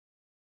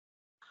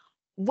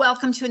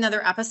Welcome to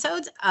another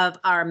episode of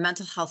our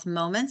Mental Health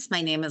Moments.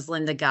 My name is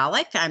Linda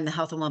Golick. I'm the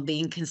Health and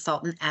Wellbeing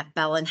Consultant at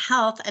Bellin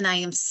Health, and I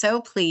am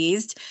so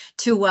pleased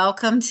to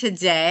welcome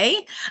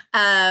today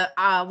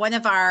one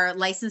of our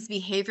licensed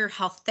behavior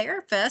health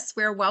therapists.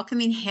 We're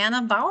welcoming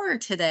Hannah Bauer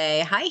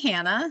today. Hi,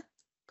 Hannah.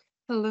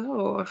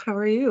 Hello, how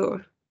are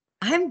you?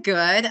 I'm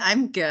good.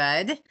 I'm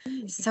good.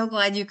 Good. So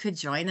glad you could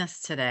join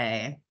us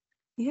today.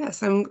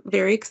 Yes, I'm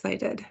very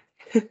excited.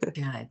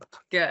 Good,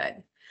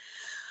 good.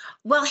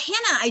 Well,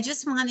 Hannah, I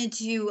just wanted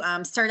to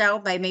start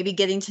out by maybe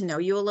getting to know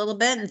you a little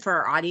bit and for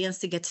our audience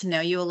to get to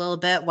know you a little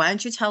bit. Why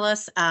don't you tell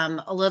us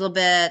a little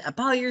bit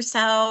about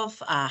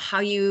yourself, how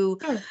you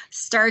Sure.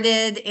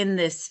 started in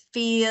this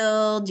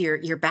field,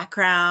 your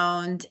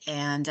background,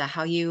 and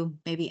how you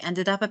maybe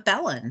ended up at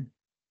Bellin?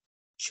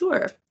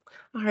 Sure.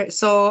 All right.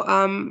 So,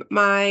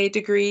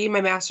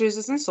 my master's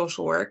is in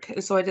social work.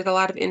 And so I did a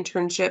lot of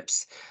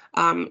internships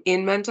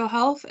in mental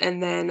health.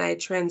 And then I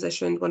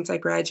transitioned once I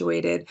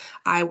graduated.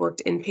 I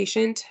worked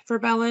inpatient for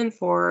Bellin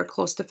for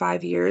close to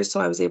 5 years. So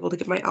I was able to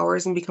get my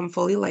hours and become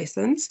fully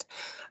licensed.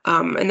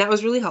 And that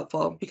was really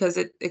helpful because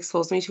it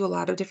exposed me to a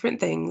lot of different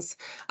things.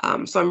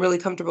 So I'm really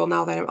comfortable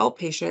now that I'm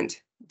outpatient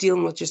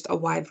dealing with just a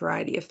wide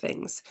variety of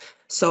things.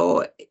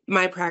 So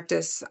my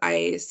practice,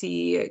 I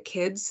see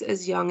kids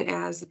as young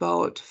as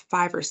about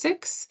 5 or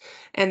 6,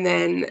 and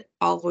then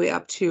all the way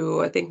up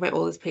to, I think my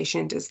oldest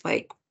patient is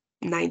like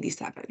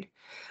 97.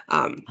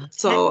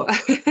 So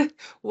Okay.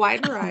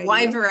 wide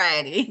Wide variety.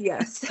 variety.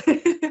 Yes,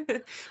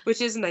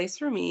 which is nice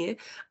for me.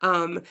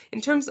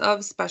 In terms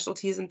of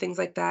specialties and things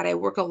like that, I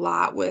work a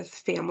lot with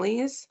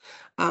families.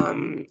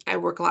 I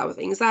work a lot with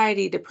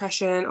anxiety,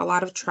 depression, a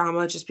lot of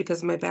trauma just because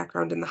of my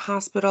background in the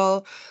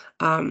hospital.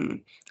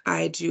 Um,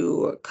 I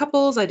do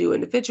couples, I do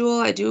individual,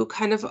 I do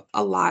kind of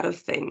a lot of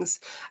things.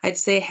 I'd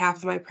say half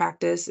of my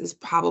practice is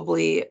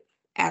probably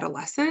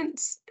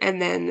adolescents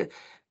and then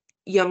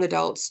young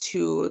adults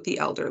to the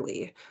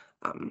elderly.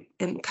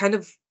 And kind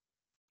of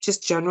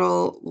just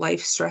general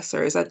life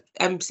stressors.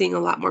 I'm seeing a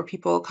lot more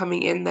people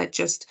coming in that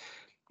just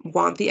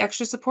want the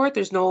extra support.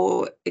 There's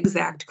no Mhm.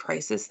 exact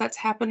crisis that's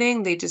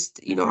happening. They just,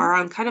 Mhm. are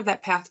on kind of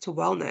that path to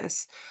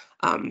wellness.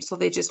 So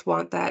they just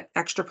want that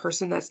extra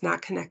person that's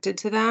not connected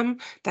to them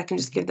that can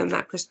just give Mhm. them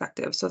that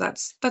perspective. So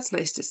that's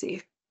nice to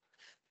see.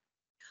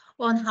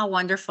 Well, and how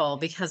wonderful,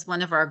 because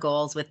one of our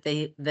goals with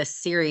this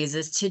series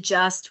is to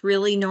just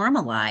really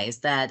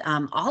normalize that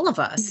all of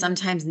us Mhm.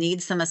 sometimes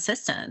need some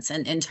assistance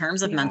in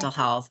terms of Yeah. mental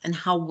health, and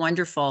how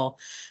wonderful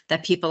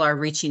that people are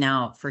reaching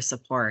out for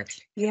support.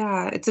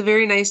 Yeah, it's a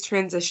very nice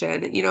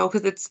transition,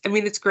 because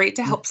it's great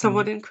to help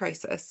someone Mhm. in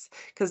crisis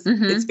because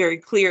it's Mhm. very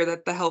clear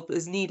that the help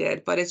is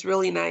needed, but it's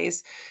really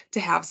nice to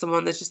have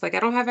someone that's just like,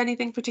 I don't have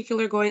anything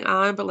particular going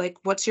on, but like,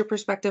 what's your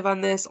perspective on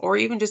this? Or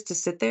even just to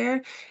sit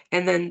there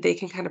and then they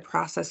can kind of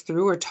process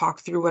through or talk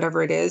through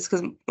whatever it is,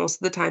 because most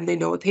of the time they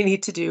know what they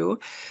need to do.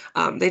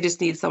 They just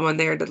need someone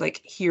there to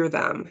like hear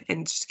them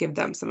and just give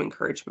them some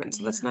encouragement.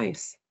 So that's Yeah.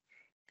 nice.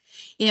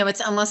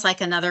 It's almost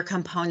like another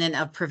component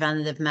of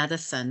preventative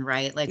medicine,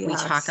 right? Like we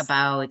talk Yes.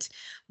 about,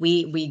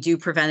 we do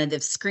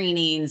preventative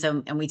screenings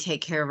and we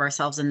take care of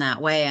ourselves in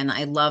that way. And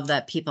I love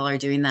that people are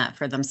doing that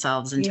for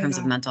themselves in terms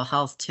of Yeah. mental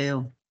health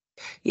too.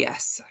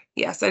 Yes,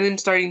 yes, and then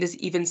starting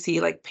to even see,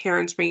 like,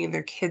 parents bringing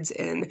their kids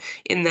in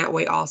that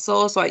way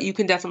also, so you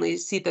can definitely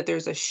see that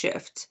there's a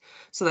shift,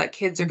 so that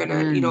kids are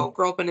gonna, Mhm.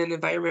 grow up in an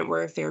environment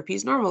where therapy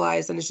is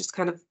normalized, and it's just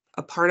kind of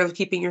a part of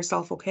keeping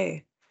yourself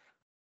okay.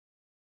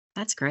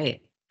 That's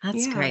great.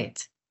 That's Yeah.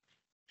 great.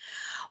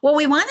 Well,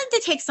 we wanted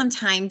to take some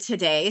time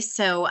today.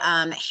 So,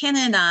 Hannah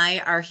and I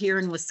are here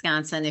in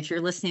Wisconsin. If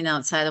you're listening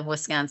outside of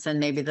Wisconsin,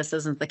 maybe this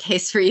isn't the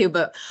case for you,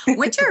 but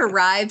winter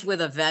arrived with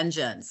a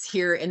vengeance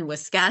here in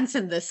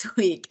Wisconsin this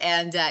week,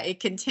 and it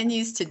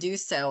continues to do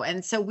so.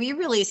 And so, we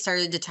really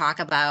started to talk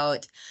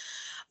about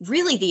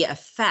really the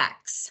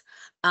effects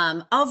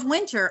of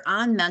winter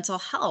on mental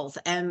health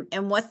and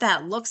what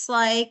that looks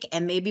like,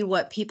 and maybe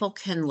what people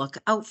can look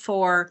out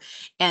for,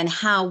 and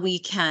how we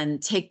can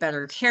take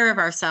better care of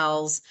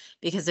ourselves.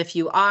 Because if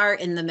you are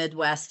in the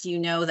Midwest, you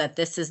know that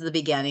this is the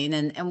beginning,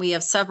 and we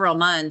have several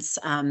months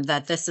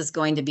that this is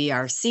going to be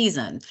our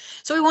season.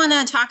 So we want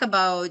to talk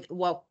about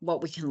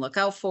what we can look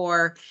out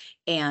for,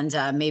 and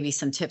maybe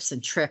some tips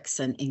and tricks,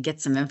 and get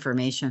some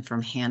information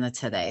from Hannah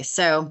today.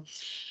 So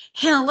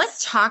Hannah,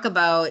 let's talk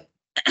about,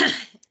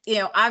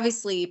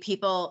 obviously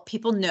people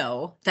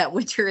know that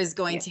winter is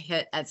going Yeah. to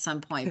hit at some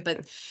point,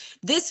 but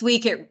this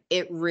week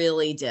it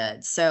really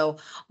did. So,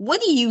 what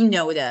do you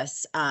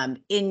notice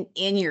in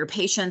your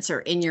patients or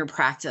in your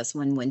practice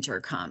when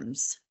winter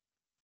comes?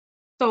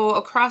 So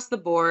across the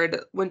board,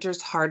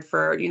 winter's hard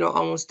for,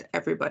 almost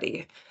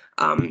everybody.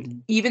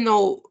 Mhm. Even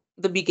though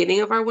the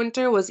beginning of our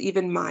winter was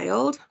even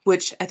mild,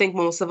 which I think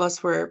most of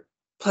us were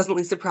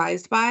pleasantly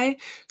surprised by,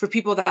 for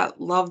people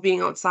that love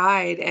being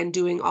outside and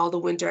doing all the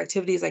winter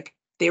activities, like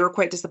they were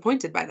quite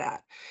disappointed by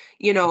that,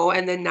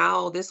 and then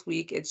now this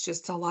week it's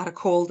just a lot of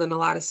cold and a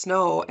lot of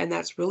snow, and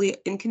that's really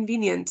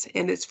inconvenient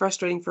and it's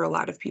frustrating for a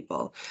lot of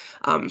people.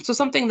 So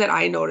something that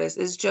I notice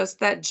is just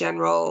that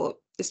general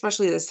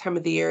especially this time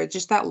of the year,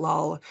 just that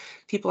lull.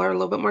 People are a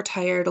little bit more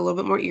tired, a little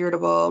bit more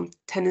irritable,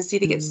 tendency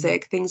to get Mm,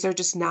 sick. Things are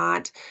just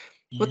not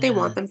what they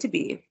want yeah. them to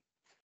be.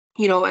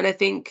 And I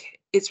think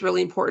it's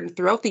really important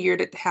throughout the year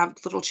to have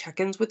little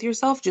check-ins with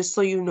yourself just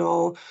so you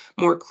know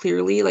more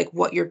clearly like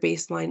what your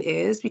baseline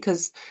is,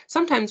 because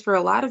sometimes for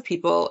a lot of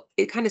people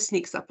it kind of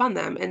sneaks up on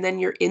them and then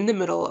you're in the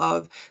middle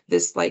of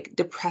this like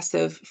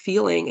depressive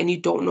feeling and you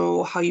don't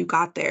know how you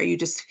got there. You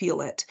just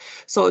feel it.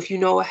 So if you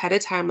know ahead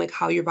of time like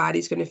how your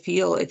body's going to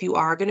feel, if you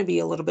are going to be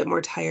a little bit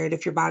more tired,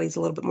 if your body's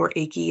a little bit more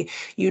achy,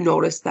 you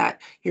notice that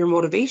your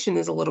motivation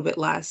is a little bit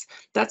less.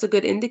 That's a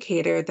good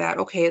indicator that,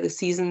 okay, the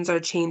seasons are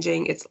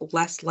changing. It's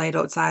less light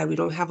outside. We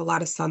don't have a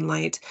lot of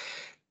sunlight.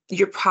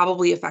 You're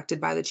probably affected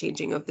by the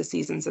changing of the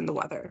seasons and the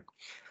weather.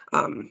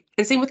 And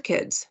same with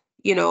kids.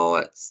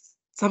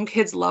 Some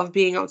kids love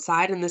being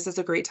outside and this is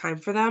a great time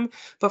for them.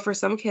 But for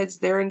some kids,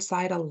 they're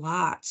inside a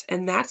lot.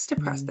 And that's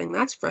Mm, depressing.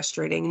 That's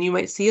frustrating. And you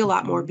might see a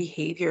lot more mhm.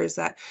 behaviors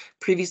that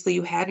previously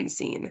you hadn't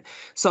seen.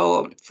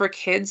 So for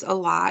kids, a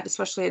lot,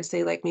 especially I'd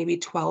say like maybe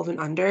 12 and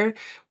under,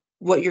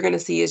 what you're gonna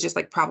see is just,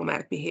 like,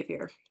 problematic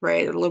behavior,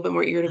 right? A little bit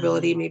more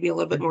irritability, Oh, maybe a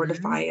little bit more mhm.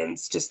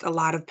 defiance, just a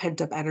lot of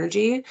pent-up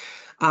energy.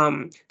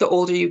 The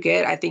older you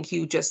get, I think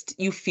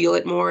you feel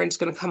it more, and it's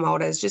gonna come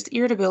out as just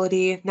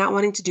irritability, not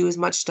wanting to do as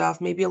much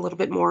stuff, maybe a little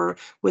bit more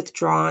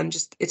withdrawn,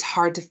 just it's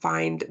hard to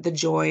find the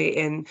joy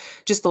in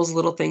just those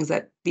little things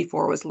that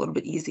before was a little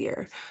bit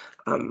easier.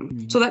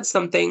 So Mm. that's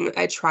something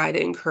I try to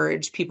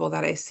encourage people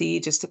that I see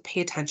just to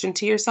pay attention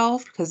to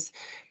yourself, because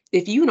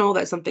if you know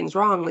that something's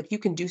wrong, like, you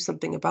can do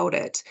something about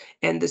it.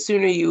 And the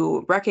sooner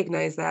you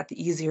recognize that,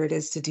 the easier it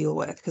is to deal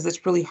with because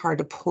it's really hard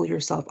to pull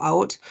yourself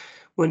out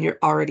when you're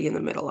already in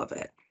the middle of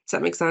it. Does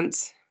that make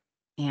sense?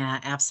 Yeah,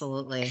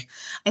 absolutely.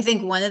 I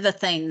think one of the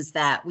things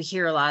that we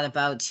hear a lot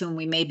about too, and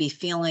we may be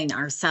feeling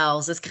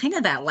ourselves, is kind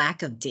of that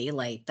lack of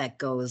daylight that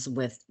goes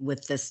with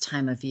this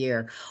time of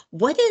year.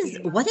 Yeah.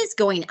 What is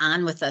going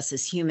on with us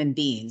as human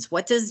beings?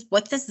 What does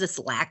this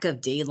lack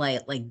of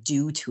daylight like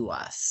do to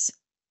us?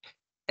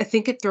 I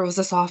think it throws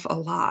us off a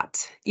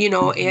lot,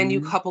 and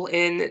you Mhm. couple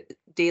in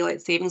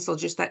daylight savings, so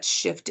just that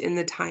shift in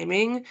the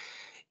timing,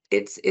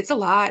 it's a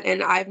lot.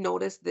 And I've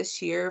noticed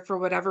this year, for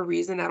whatever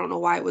reason, I don't know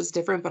why it was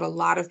different, but a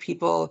lot of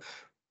people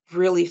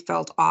really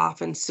felt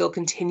off and still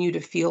continue to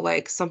feel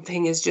like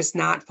something is just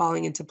not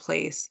falling into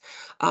place.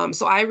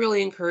 So I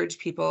really encourage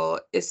people,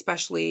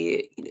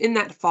 especially in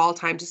that fall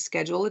time, to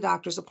schedule a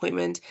doctor's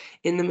appointment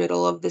in the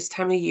middle of this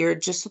time of year,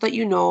 just so that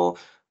you know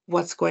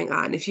what's going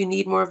on. If you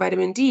need more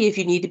vitamin D, if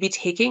you need to be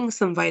taking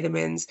some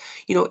vitamins,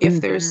 if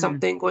there's Mhm.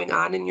 something going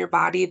on in your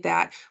body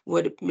that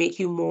would make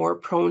you more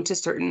prone to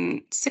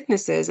certain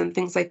sicknesses and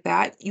things like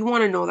that, you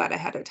want to know that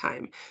ahead of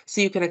time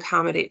so you can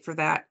accommodate for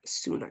that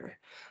sooner.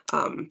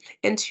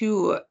 And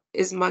two,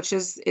 as much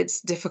as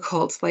it's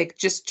difficult, like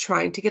just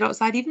trying to get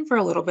outside even for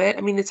a little bit.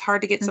 I mean, it's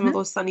hard to get some of Mhm.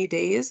 those sunny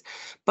days,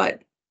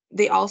 but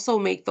they also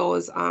make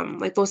those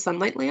like those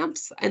sunlight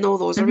lamps. I know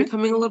those are Mhm.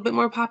 becoming a little bit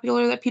more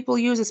popular that people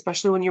use,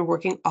 especially when you're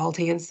working all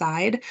day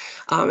inside.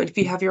 And if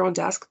you have your own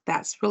desk,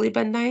 that's really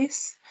been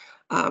nice.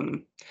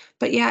 Um,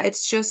 but yeah,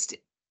 it's just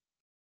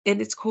and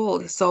it's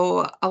cold,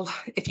 so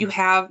if you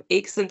have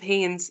aches and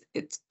pains,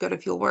 it's gonna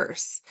feel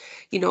worse.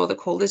 The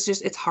cold is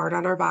just it's hard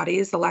on our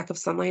bodies. The lack of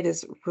sunlight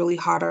is really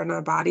hard on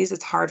our bodies.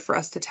 It's hard for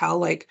us to tell,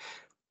 like,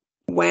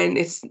 when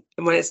it's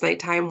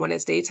nighttime, when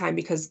it's daytime,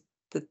 because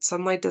the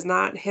sunlight does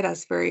not hit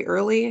us very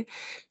early,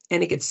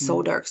 and it gets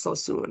so Mhm. dark so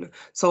soon.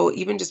 So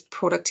even just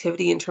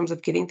productivity in terms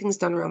of getting things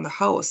done around the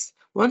house,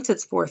 once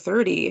it's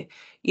 4:30,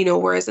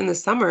 whereas in the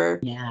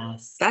summer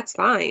Yes. that's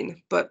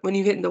fine, but when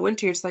you get into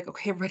winter, you're just like,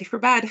 "Okay, I'm ready for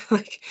bed."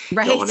 Like,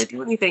 don't wanna Right.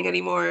 do anything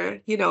anymore,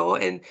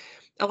 and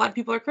a lot of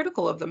people are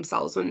critical of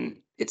themselves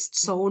when it's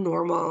so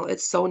normal,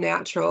 it's so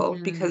natural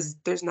because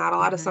Mm. there's not a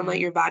lot of sunlight,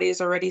 Mhm. your body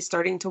is already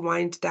starting to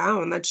wind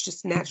down, that's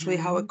just naturally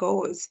how it Mhm.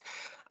 goes.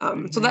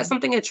 So that's Mhm.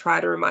 something I try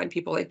to remind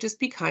people, like, just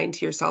be kind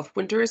to yourself.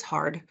 Winter is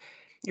hard.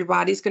 Your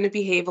body's gonna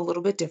behave a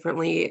little bit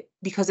differently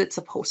because it's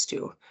supposed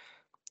to,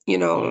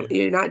 Yeah.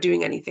 you're not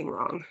doing anything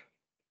wrong.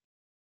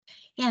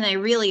 Yeah, and I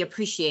really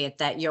appreciate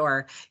that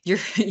you're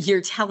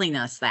you're telling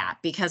us that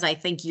because I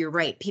think you're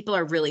right. People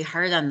are really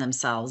hard on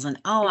themselves and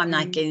oh, I'm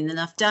not Mhm. getting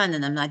enough done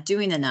and I'm not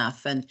doing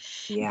enough and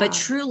but Yeah.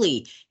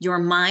 truly your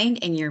mind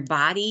and your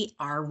body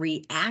are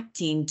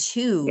reacting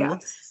to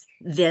Yes.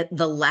 the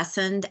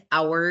lessened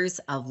hours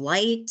of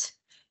light.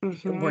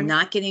 We're Mhm.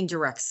 not getting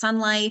direct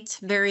sunlight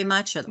very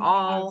much at Yeah.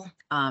 all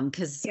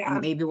because Yeah.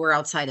 maybe we're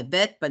outside a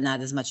bit, but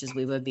not as much as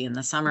we would be in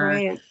the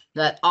summer. Right.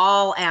 That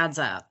all adds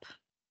up.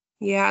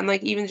 Yeah, and,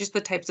 like, even just the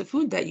types of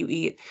food that you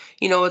eat,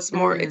 it's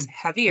Mm.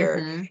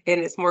 heavier Hmm. and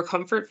it's more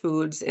comfort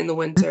foods in the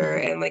winter, Hmm.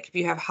 and, like, if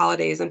you have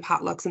holidays and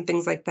potlucks and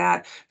things like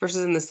that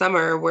versus in the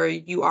summer where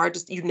you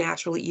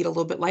naturally eat a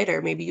little bit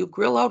lighter. Maybe you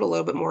grill out a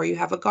little bit more, you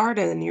have a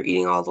garden, and you're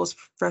eating all those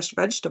fresh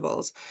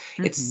vegetables.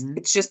 It's Hmm.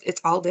 it's just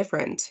it's all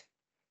different.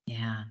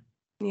 Yeah.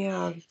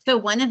 Yeah. So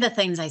one of the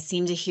things I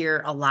seem to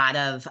hear a lot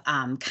of,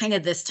 kind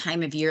of this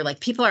time of year, like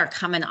people are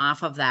coming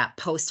off of that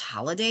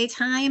post-holiday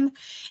time,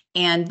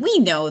 and we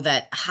know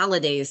that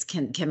holidays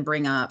can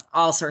bring up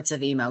all sorts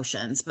of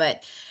emotions.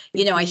 But I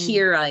Mhm.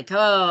 hear like,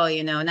 oh,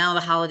 now the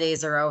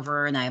holidays are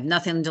over and I have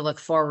nothing to look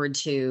forward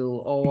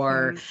to,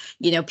 or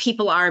Yeah.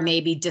 people are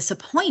maybe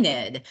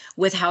disappointed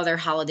with how their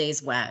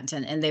holidays went,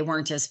 and they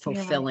weren't as Yeah.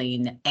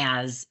 fulfilling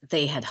as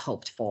they had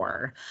hoped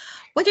for.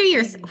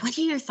 Yeah. What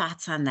are your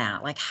thoughts on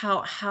that? Like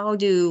how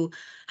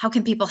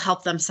can people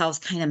help themselves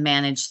kind of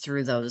manage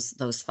through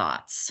those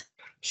thoughts?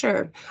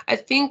 Sure. I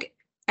think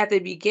at the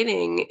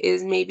beginning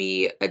is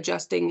maybe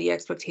adjusting the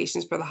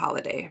expectations for the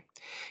holiday.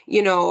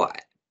 You know,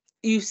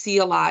 you see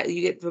a lot,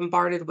 you get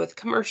bombarded with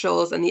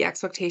commercials and the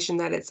expectation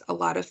that it's a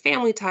lot of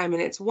family time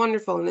and it's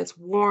wonderful and it's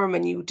warm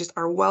and you just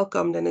are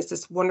welcomed and it's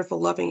this wonderful,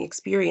 loving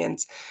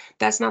experience.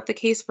 That's not the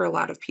case for a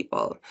lot of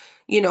people,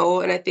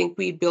 and I think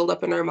we build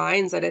up in our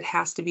minds that it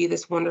has to be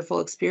this wonderful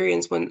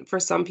experience when for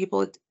some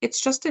people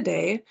it's just a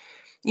day.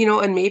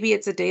 And maybe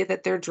it's a day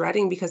that they're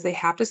dreading because they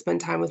have to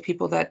spend time with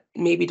people that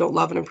maybe don't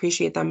love and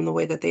appreciate them in the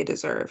way that they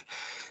deserve.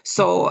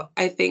 So Mhm.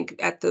 I think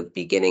at the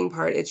beginning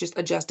part, it's just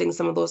adjusting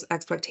some of those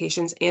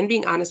expectations and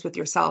being honest with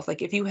yourself.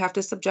 Like if you have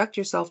to subject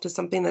yourself to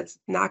something that's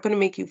not going to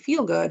make you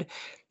feel good,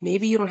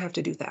 maybe you don't have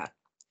to do that.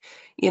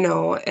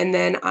 And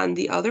then on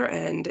the other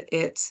end,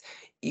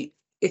 y-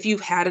 if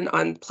you've had an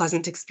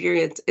unpleasant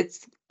experience,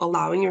 it's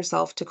allowing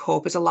yourself to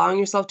cope. It's allowing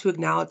yourself to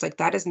acknowledge, like,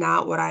 that is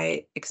not what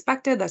I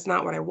expected. That's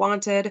not what I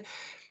wanted.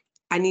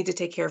 I need to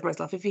take care of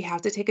myself. If you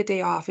have to take a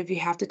day off, if you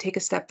have to take a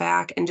step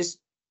back and just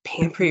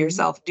pamper Mhm.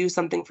 yourself, do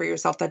something for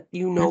yourself that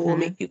will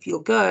make Mhm. you feel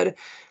good,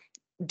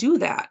 do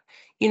that.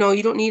 You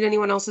don't need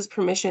anyone else's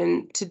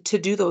permission to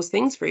do those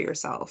things for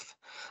yourself.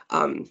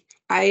 Um,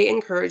 I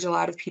encourage a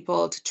lot of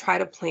people to try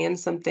to plan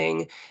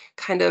something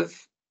kind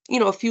of,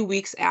 a few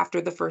weeks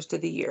after the first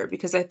of the year,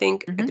 because I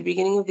think at the Mhm.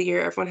 beginning of the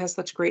year, everyone has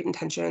such great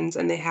intentions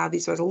and they have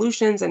these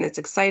resolutions and it's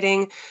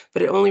exciting,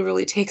 but it only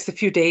really takes a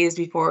few days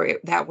before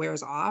that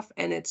wears off.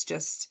 And it's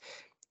just,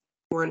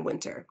 we're in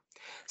winter.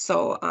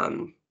 So,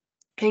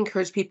 I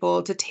encourage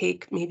people to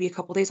take maybe a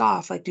couple days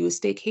off, like do a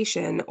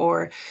staycation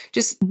or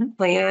just Mhm.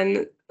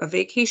 plan a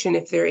vacation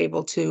if they're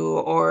able to,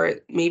 or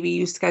maybe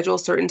you schedule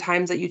certain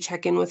times that you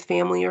check in with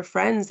family or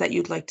friends that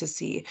you'd like to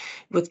see.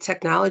 With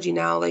technology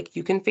now, like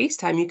you can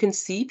FaceTime, you can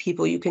see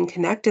people, you can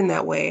connect in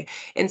that way.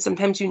 And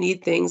sometimes you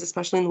need things,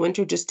 especially in the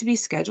winter, just to be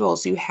scheduled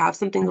so you have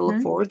something to look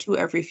Mhm. forward to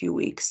every few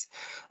weeks.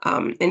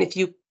 And if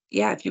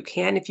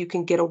you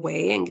can get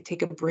away and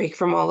take a break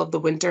from all of the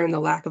winter and the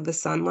lack of the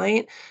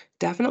sunlight,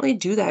 definitely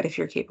do that if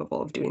you're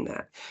capable of doing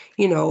that.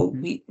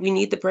 Mhm. We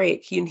need the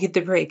break. You need the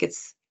break.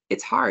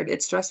 It's hard.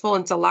 It's stressful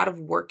and it's a lot of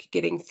work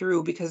getting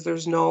through because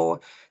there's no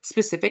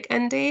specific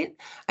end date.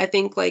 I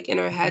think like in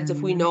our heads,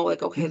 if we Mhm. know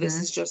like, okay, this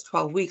Mhm. is just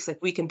 12 weeks, like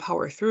we can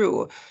power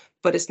through,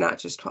 but it's not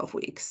just 12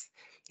 weeks.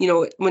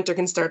 Winter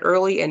can start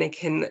early and it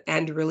can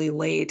end really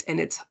late and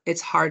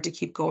it's hard to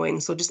keep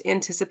going. So just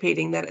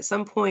anticipating that at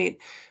some point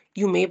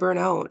you may burn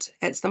out.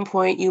 At some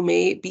point you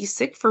may be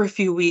sick for a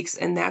few weeks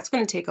and that's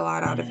going to take a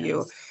lot out of you.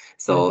 Yes.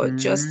 So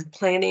just Mhm.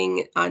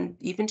 planning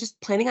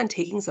on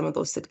taking some of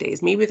those sick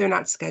days. Maybe they're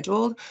not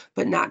scheduled,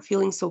 but not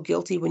feeling so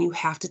guilty when you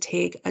have to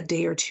take a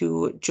day or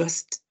two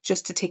just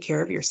to take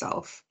care of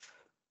yourself.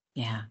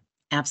 Yeah,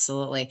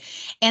 absolutely.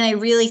 And I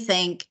really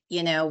think,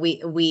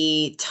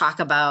 we talk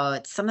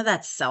about some of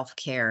that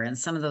self-care and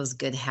some of those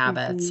good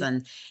habits, Mhm.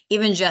 and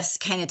even just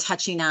kind of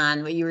touching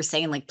on what you were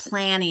saying, like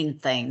planning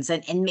things.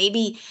 And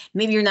maybe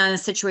you're not in a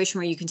situation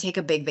where you can take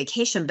a big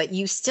vacation, but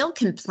you still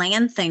can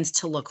plan things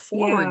to look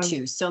forward Yeah.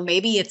 to. So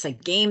maybe it's a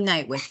game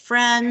night with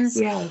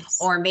friends, Yes.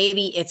 or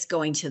maybe it's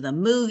going to the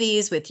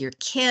movies with your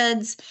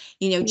kids,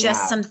 just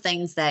Yeah. some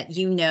things that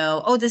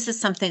oh, this is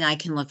something I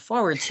can look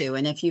forward to.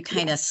 And if you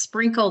kind of Yes.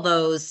 sprinkle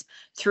those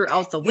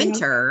throughout the Yeah.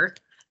 winter,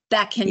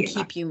 that can Yeah.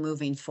 keep you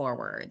moving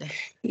forward.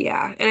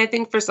 Yeah, and I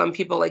think for some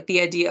people, like, the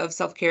idea of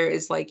self-care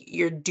is, like,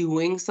 you're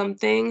doing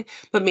something,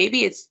 but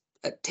maybe it's,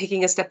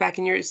 taking a step back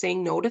and you're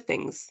saying no to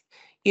things.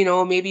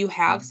 Maybe you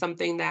have Mm.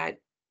 something that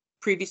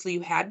previously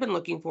you had been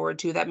looking forward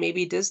to that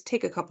maybe does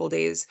take a couple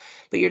days,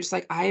 but you're just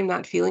like, "I am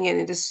not feeling it, and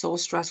it is so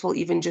stressful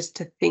even just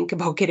to think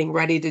about getting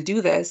ready to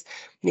do this."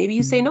 Maybe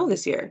you say no Mhm.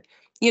 this year.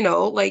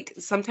 Like,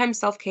 sometimes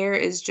self-care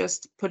is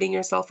just putting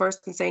yourself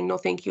first and saying, "No,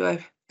 thank you.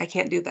 I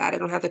can't do that. I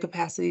don't have the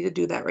capacity to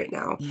do that right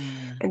now."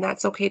 Yeah. And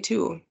that's okay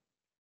too.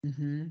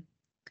 Hmm.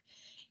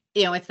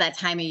 It's that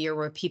time of year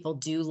where people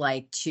do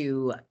like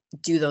to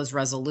do those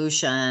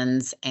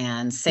resolutions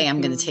and say,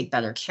 I'm going to Mhm. take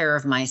better care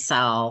of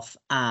myself.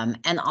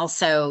 And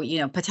also,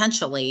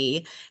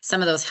 potentially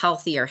some of those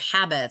healthier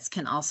habits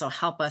can also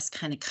help us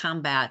kind of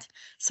combat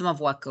some of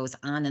what goes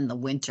on in the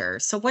winter.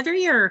 So what are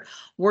your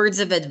words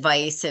of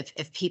advice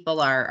if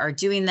people are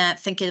doing that,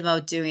 thinking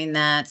about doing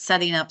that,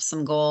 setting up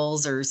some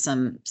goals or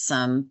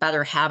some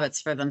better habits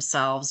for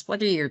themselves?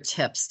 What are your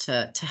tips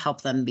to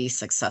help them be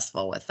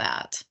successful with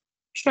that?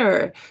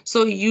 Sure.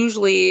 So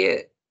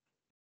usually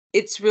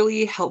it's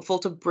really helpful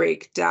to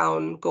break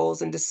down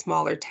goals into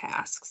smaller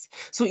tasks.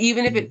 So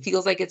even if it Mhm.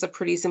 feels like it's a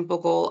pretty simple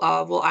goal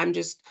of, well, I'm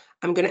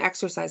going to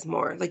exercise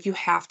more. Like you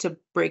have to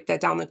break that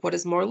down. Like what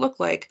does more look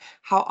like?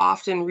 How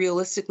often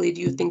realistically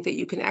do you think that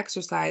you can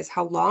exercise?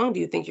 How long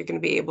do you think you're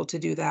going to be able to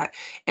do that?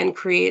 And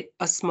create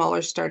a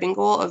smaller starting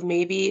goal of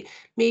maybe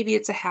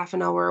it's a half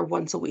an hour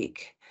once a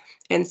week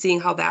and seeing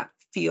how that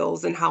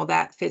feels and how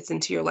that fits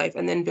into your life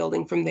and then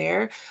building from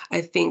there.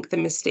 I think the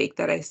mistake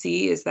that I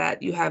see is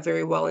that you have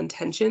very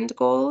well-intentioned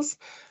goals,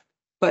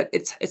 but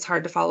it's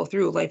hard to follow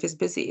through. Life is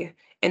busy.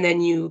 And then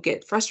you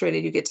get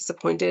frustrated, you get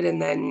disappointed,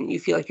 and then you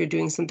feel like you're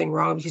doing something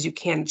wrong because you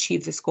can't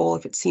achieve this goal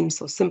if it seems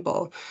so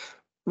simple.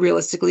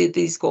 Realistically,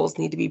 these goals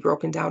need to be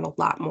broken down a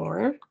lot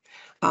more,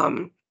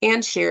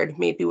 and shared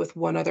maybe with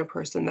one other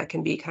person that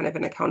can be kind of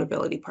an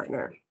accountability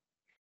partner.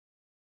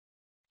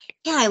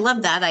 Yeah, I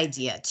love that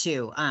idea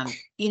too. And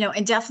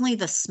definitely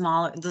the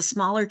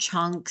smaller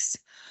chunks,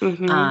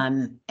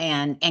 Mm-hmm.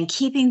 and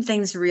keeping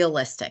things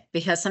realistic,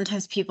 because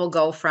sometimes people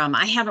go from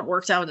I haven't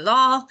worked out at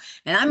all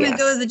and I'm going to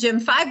go to Yes. the gym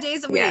 5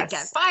 days a week at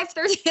Yes.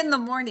 5:30 in the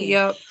morning.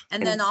 Yep.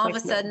 And And then it's all of a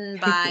like, no. sudden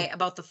by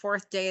about the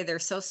fourth day, they're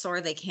so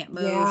sore they can't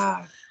move.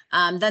 Yeah.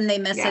 Then they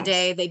miss a Yes.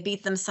 day, they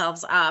beat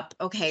themselves up.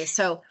 Okay,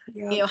 so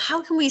Yep.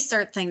 how can we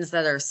start things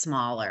that are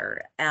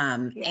smaller,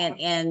 and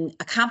Yeah.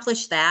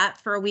 accomplish that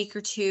for a week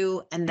or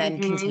two, and then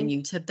Mhm.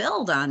 continue to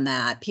build on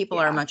that? People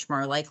are Yeah. much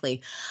more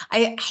likely.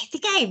 I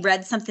think I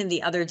read something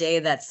the other day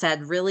that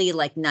said really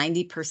like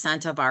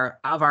 90% of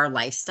our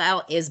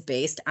lifestyle is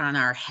based on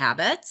our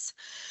habits.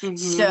 Mhm.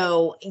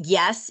 So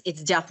yes,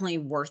 it's definitely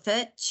worth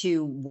it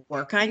to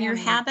work on your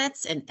Yeah.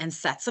 habits and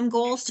set some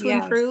goals to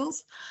improve.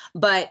 Yes.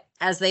 But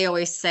as they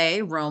always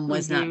say, Rome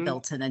was not Mhm.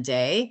 built in a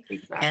day.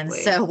 And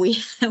Exactly. so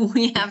we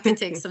we have to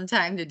take some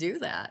time to do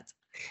that.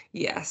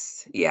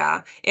 Yes.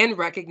 Yeah. And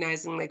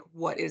recognizing like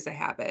what is a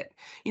habit.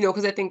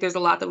 Because I think there's a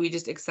lot that we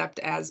just accept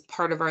as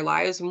part of our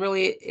lives and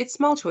really it's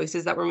small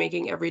choices that we're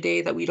making every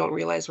day that we don't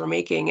realize we're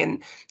making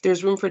and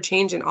there's room for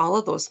change in all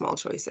of those small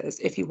choices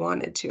if you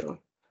wanted to.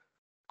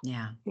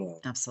 Yeah, Yeah.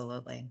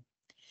 absolutely.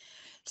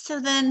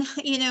 So then,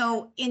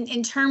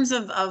 in terms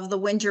of the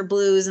winter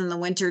blues and the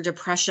winter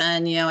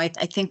depression, I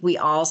think we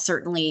all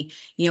certainly,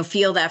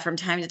 feel that from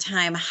time to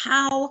time.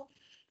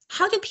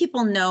 How do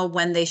people know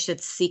when they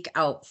should seek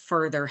out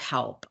further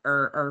help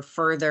or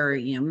further,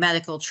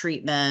 medical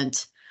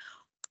treatment?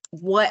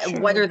 What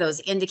Sure. are those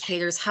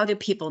indicators? How do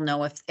people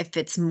know if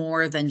it's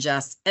more than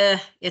just,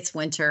 it's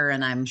winter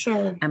and I'm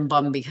Sure. I'm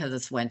bummed because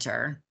it's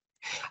winter?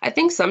 I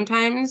think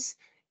sometimes,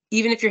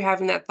 even if you're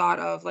having that thought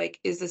of like,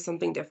 is this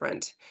something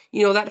different?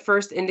 That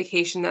first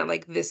indication that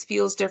like this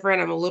feels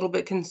different, I'm a little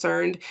bit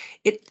concerned.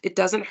 It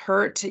doesn't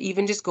hurt to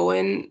even just go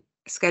in,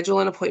 schedule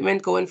an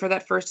appointment, go in for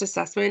that first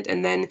assessment.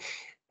 And then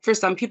for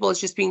some people,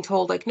 it's just being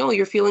told, like, no,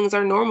 your feelings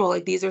are normal.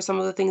 Like these are some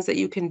of the things that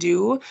you can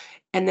do.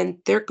 And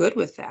then they're good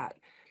with that.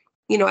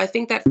 I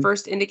think that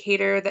first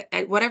indicator that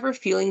and whatever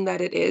feeling that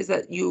it is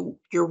that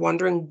you're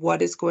wondering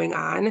what is going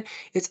on,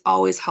 it's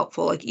always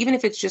helpful. Like even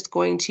if it's just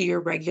going to your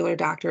regular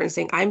doctor and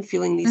saying, I'm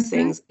feeling these Hmm.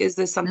 things. Is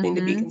this something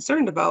to be Hmm.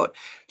 concerned about?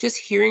 Just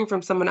hearing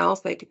from someone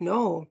else, like,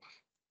 no,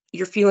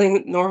 you're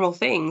feeling normal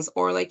things.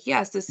 Or like,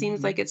 yes, this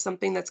seems like Hmm. it's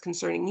something that's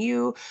concerning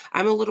you.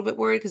 I'm a little bit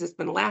worried because it's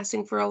been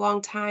lasting for a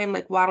long time.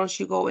 Like, why don't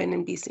you go in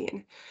and be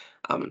seen?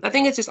 I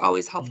think it's just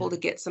always Yeah. helpful to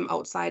get some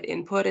outside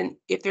input. And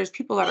if there's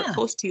people that are Yeah.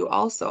 close to you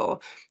also,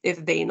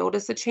 if they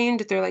notice a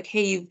change, if they're like,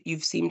 hey,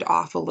 you've seemed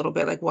off a little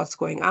bit, like what's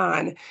going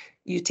on?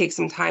 You take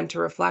some time to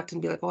reflect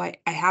and be like, oh, I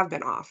have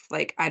been off.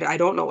 Like, I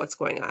don't know what's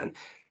going on.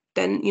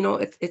 Then,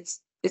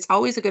 it's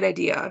always a good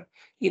idea,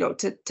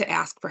 to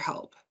ask for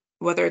help,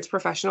 whether it's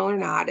professional or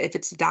not. If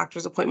it's a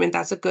doctor's appointment,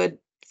 that's a good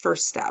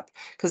first step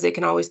because they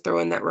can always throw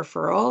in that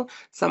referral.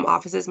 Some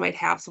offices might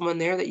have someone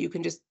there that you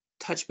can just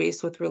touch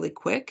base with really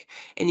quick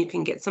and you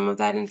can get some of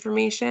that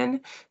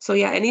information. So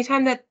yeah,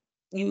 anytime that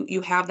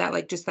you have that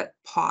like just that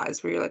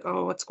pause where you're like,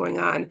 "Oh, what's going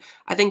on?"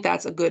 I think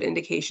that's a good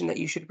indication that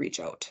you should reach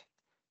out.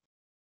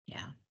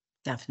 Yeah,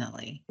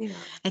 definitely. Yeah.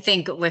 I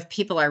think if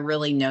people are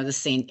really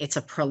noticing it's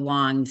a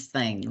prolonged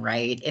thing,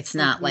 right? It's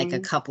not like a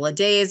Mhm. couple of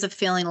days of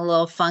feeling a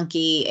little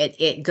funky.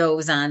 It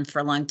goes on for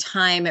a long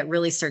time. It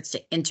really starts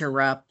to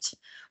interrupt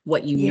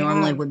what you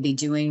normally Yeah. would be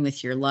doing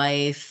with your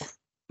life.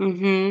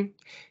 Mhm.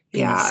 Can be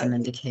Yeah. some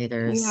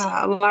indicators.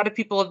 Yeah, a lot of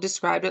people have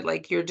described it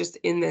like you're just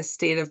in this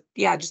state of,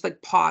 yeah, just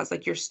like pause,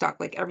 like you're stuck,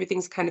 like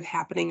everything's kind of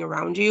happening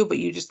around you, but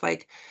you just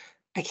like,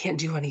 I can't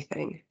do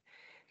anything.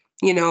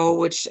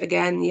 Which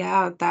again,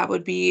 yeah, that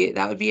would be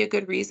a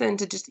good reason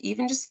to just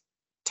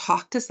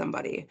talk to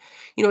somebody.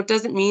 It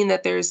doesn't mean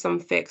that there's some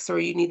fix or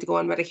you need to go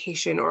on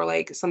medication or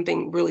like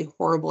something really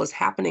horrible is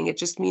happening. It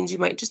just means you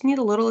might just need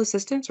a little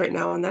assistance right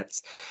now, and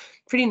that's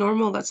pretty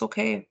normal. That's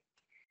okay.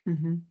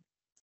 Mhm.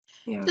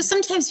 Yeah. So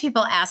sometimes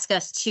people ask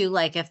us too,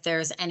 like if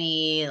there's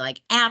any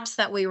like apps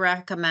that we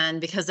recommend,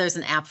 because there's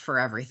an app for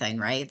everything,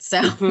 right?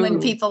 So when Hmm.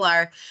 people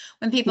are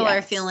when people are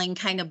Yes. feeling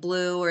kind of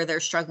blue or they're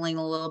struggling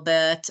a little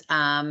bit,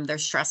 they're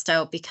stressed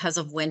out because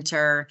of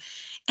winter.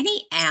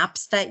 Any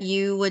apps that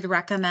you would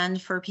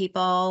recommend for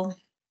people?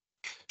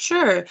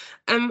 Sure.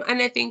 And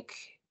I think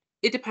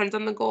it depends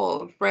on the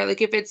goal, right?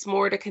 Like if it's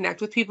more to connect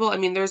with people, I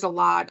mean, there's a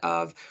lot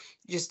of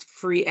just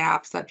free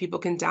apps that people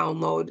can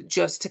download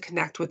just to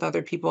connect with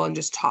other people and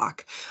just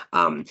talk.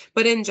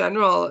 But in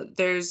general,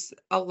 there's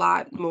a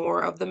lot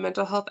more of the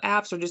mental health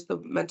apps or just the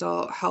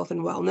mental health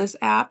and wellness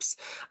apps,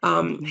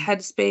 Mhm.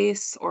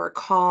 Headspace or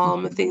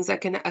Calm, Mhm. things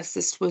that can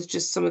assist with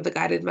just some of the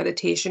guided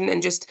meditation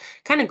and just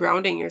kind of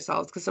grounding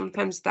yourselves because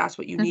sometimes that's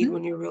what you need Mhm.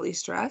 when you're really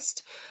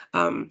stressed.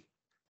 Um,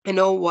 I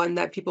know one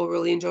that people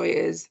really enjoy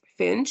is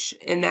Finch,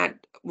 and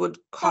that would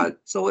Oh, cause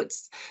so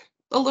it's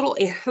a little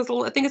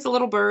I think it's a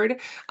little bird.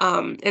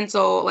 And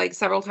so like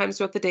several times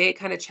throughout the day it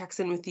kind of checks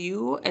in with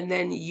you and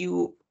then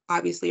you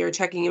obviously are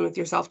checking in with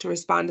yourself to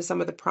respond to some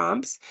of the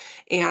prompts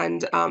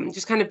and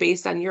just kind of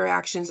based on your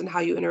actions and how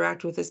you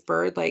interact with this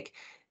bird like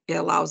it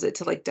allows it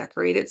to like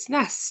decorate its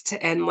nest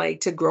and like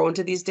to grow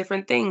into these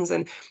different things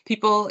and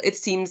people it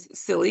seems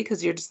silly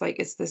because you're just like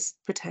it's this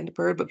pretend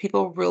bird but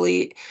people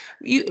really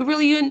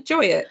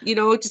enjoy it, you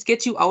know, it just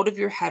gets you out of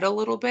your head a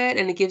little bit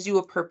and it gives you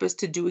a purpose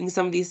to doing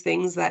some of these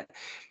things that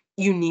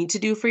you need to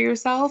do for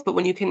yourself, but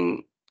when you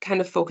can kind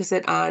of focus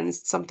it on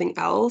something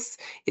else,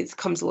 it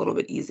comes a little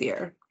bit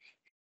easier.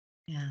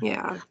 yeah.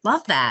 Yeah.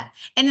 Love that.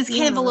 And it's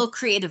kind of a Yeah. little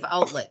creative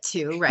outlet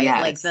too, right?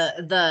 Like Yes.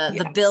 the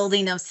Yes.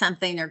 building of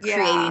something or Yeah.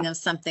 creating of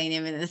something,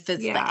 even if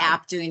it's the Yeah.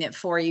 app doing it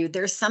for you,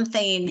 there's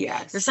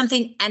Yes.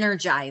 something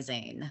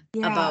energizing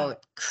Yeah.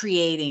 about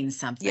creating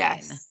something.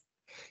 Yes.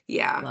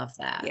 Yeah. Love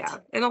that. Yeah.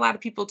 And a lot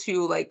of people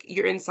too, like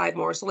you're inside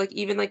more. So like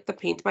even like the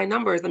paint by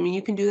numbers, I mean,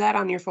 you can do that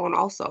on your phone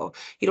also.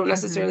 You don't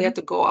necessarily have Mhm.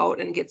 to go out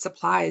and get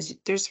supplies.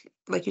 There's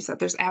like you said,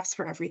 there's apps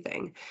for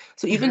everything.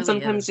 So It even really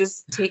sometimes is.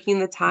 just taking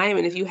the time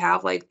and if you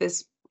have like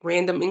this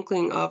random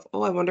inkling of,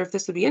 oh, I wonder if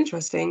this would be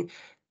interesting,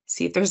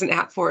 see if there's an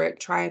app for it,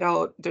 try it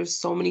out. There's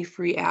so many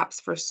free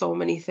apps for so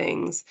many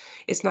things.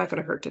 It's not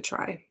going to hurt to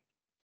try.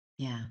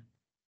 Yeah.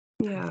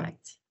 Yeah.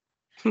 Perfect.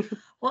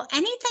 Well,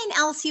 anything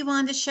else you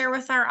wanted to share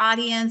with our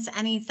audience?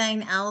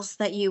 Anything else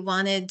that you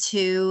wanted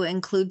to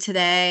include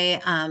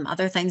today?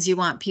 Other things you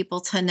want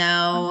people to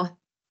know?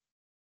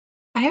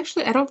 I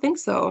don't think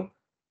so.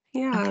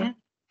 Yeah. Okay.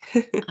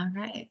 All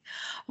right.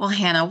 Well,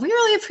 Hannah, we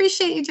really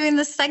appreciate you doing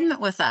this segment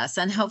with us,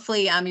 and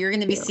hopefully, you're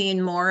going to be Yeah.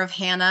 seeing more of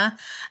Hannah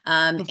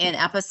in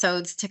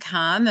episodes to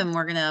come, and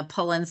we're going to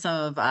pull in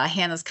some of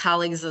Hannah's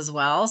colleagues as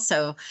well.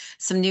 So,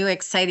 some new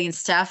exciting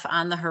stuff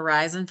on the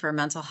horizon for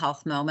Mental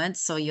Health Moments.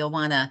 So, you'll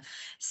want to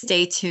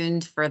stay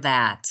tuned for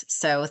that.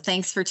 So,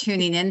 thanks for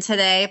tuning in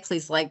today.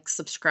 Please like,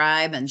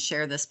 subscribe, and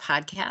share this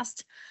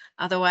podcast.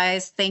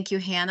 Otherwise, thank you,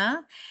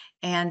 Hannah,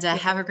 and You're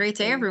have a great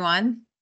day, welcome. everyone.